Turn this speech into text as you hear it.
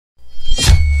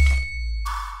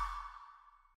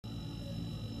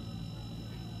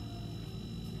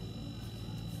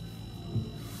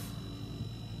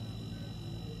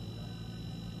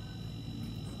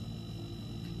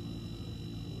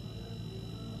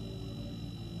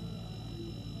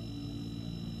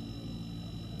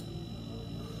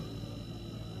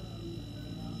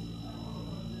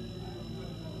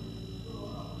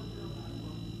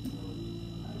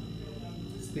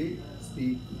stay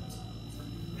put.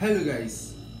 Hello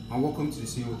guys, and welcome to the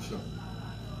sewing workshop.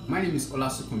 My name is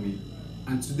Olasukumi,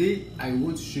 and today I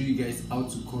want to show you guys how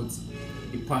to cut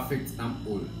a perfect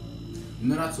armhole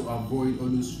in order to avoid all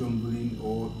those rumbling,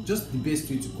 or just the best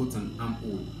way to cut an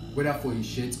armhole, whether for a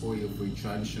shirt or for a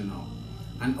traditional,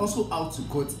 and also how to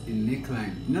cut a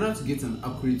neckline in order to get an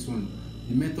accurate one.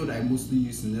 The method I mostly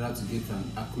use in order to get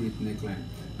an accurate neckline.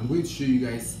 I'm going to show you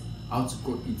guys how to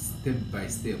cut it step by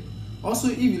step. Also,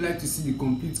 if you like to see the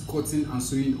complete cutting and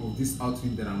sewing of this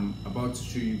outfit that I'm about to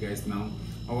show you guys now,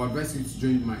 I will advise you to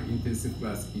join my intensive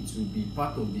class. It will be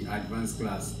part of the advanced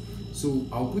class, so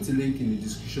I'll put a link in the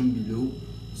description below.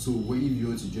 So if you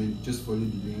want to join, just follow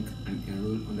the link and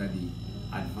enroll under the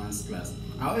advanced class.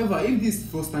 However, if this is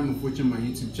the first time of watching my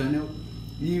YouTube channel,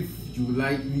 if you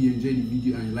enjoy the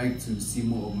video and you like to see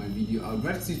more of my video, I would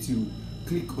advise you to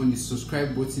click on the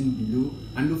subscribe button below,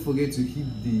 and don't forget to hit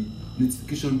the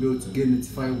notification bell to get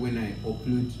notified when I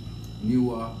upload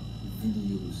newer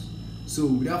videos. So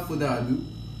without further ado,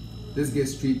 let's get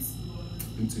straight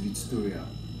into the tutorial,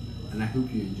 and I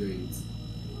hope you enjoy it.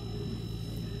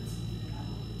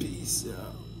 Peace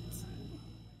out.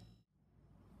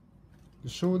 The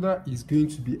shoulder is going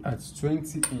to be at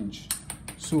 20 inch.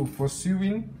 So for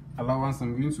sewing allowance,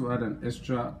 I'm going to add an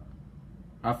extra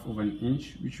half of an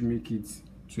inch, which will make it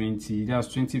 20. That's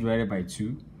 20 divided by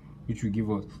 2, which will give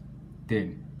us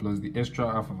 10, plus the extra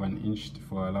half of an inch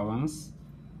for allowance,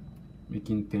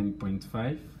 making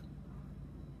 10.5.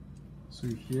 So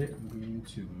here I'm going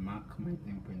to mark my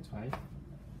 10.5.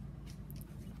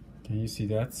 Can you see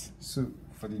that? So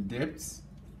for the depth,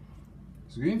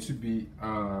 it's going to be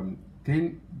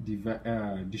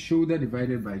the shoulder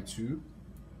divided by 2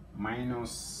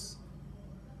 minus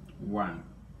 1,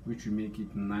 which will make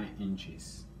it 9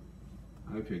 inches.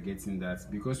 I hope you're getting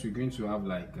that, because we're going to have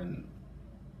like an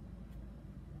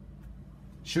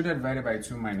shoulder divided by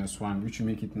 2 minus 1, which will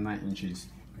make it 9 inches,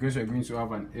 because we're going to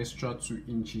have an extra 2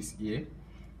 inches here,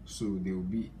 so there will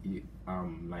be a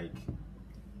like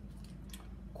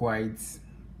quite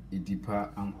a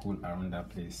deeper armhole around that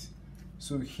place.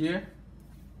 So here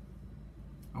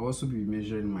I'll also be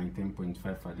measuring my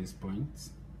 10.5 at this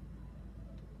point.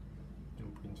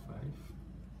 10.5.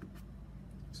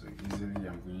 So easily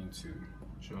I'm going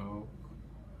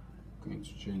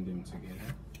to join them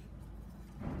together.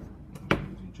 I'm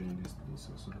going to join this place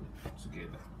also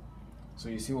together. So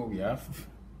you see what we have.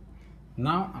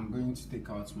 Now I'm going to take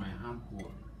out my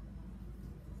armhole.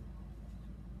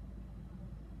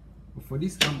 For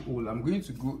this armhole, I'm going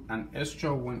to go an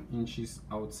extra 1 inches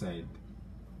outside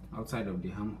of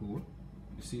the armhole.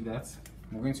 You see that?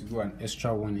 I'm going to go an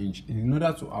extra 1 inch in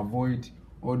order to avoid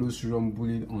all those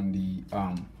rumbling on the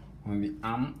arm,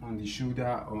 on the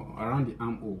shoulder, or around the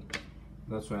armhole.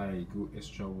 That's why I go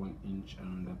extra 1 inch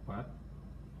around that part.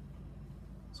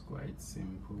 It's quite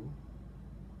simple.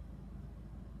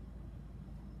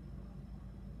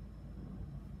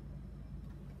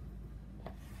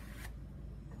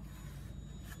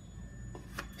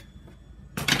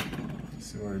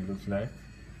 See what it looks like.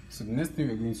 So the next thing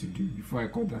we're going to do before I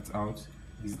cut that out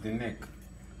is the neck.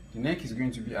 The neck is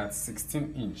going to be at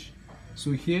 16 inch.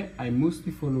 So here I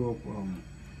mostly follow up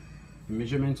the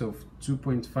measurement of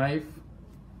 2.5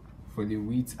 for the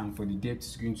width, and for the depth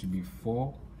is going to be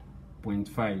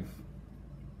 4.5.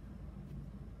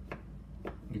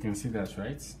 You can see that,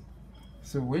 right?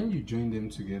 So when you join them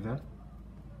together,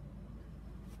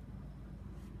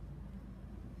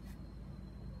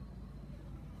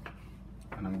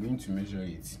 and I'm going to measure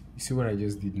it. You see what I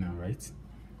just did now, right?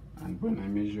 And when I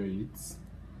measure it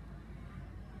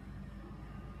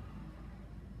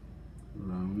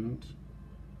round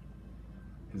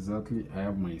exactly, I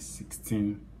have my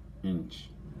 16 inch,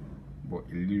 but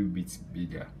a little bit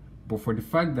bigger. But for the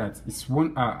fact that it's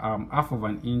half of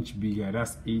an inch bigger,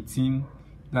 that's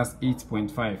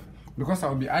 8.5. Because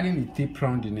I'll be adding a tape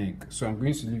around the neck, so I'm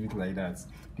going to leave it like that.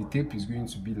 The tape is going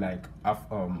to be like half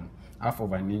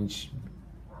of an inch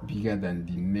bigger than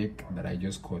the neck that I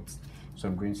just cut. So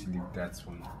I'm going to leave that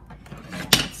one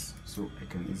like that, so I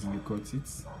can easily cut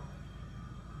it.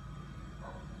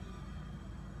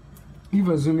 If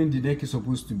assuming the neck is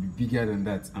supposed to be bigger than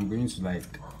that, I'm going to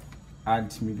like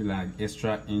add maybe like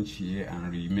extra inch here and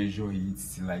re-measure it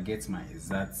till I get my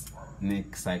exact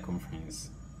neck circumference.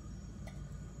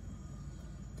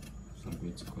 So I'm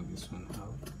going to cut this one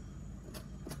out.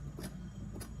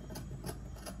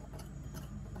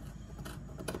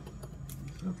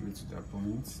 Exactly to that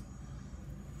point.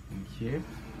 And here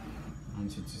I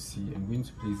want you to see, I'm going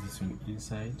to place this one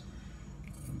inside.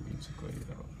 I'm going to cut it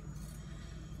out.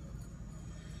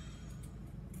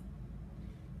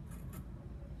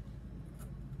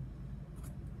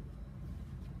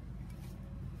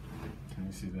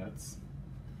 you see that?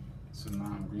 So now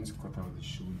I'm going to cut out the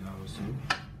shoulder also,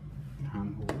 the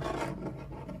hand hole.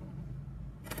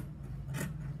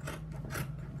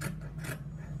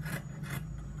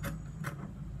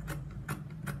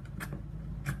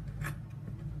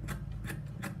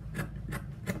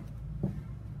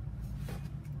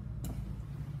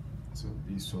 So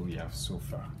this is what we have so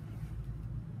far.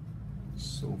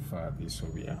 So far, this is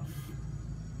what we have.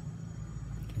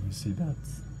 Can you see that?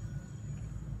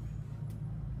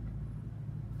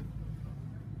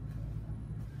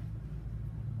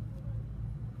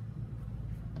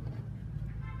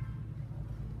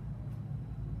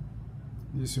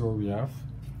 This is what we have.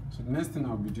 So the next thing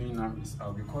I'll be doing now is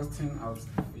I'll be cutting out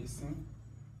the facing.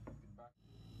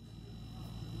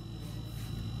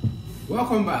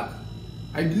 Welcome back.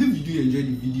 I believe you do enjoy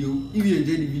the video. If you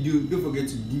enjoyed the video, don't forget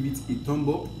to give it a thumb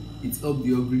up. It helps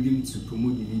the algorithm to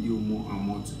promote the video more and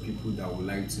more to people that would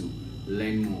like to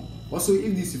learn more. Also,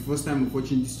 if this is your first time of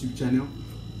watching this YouTube channel,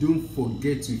 don't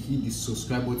forget to hit the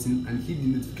subscribe button and hit the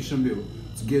notification bell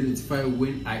to get notified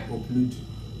when I upload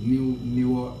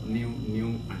newer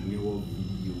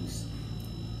videos.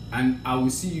 And I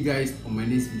will see you guys on my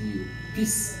next video.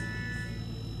 Peace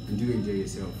and do enjoy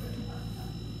yourself.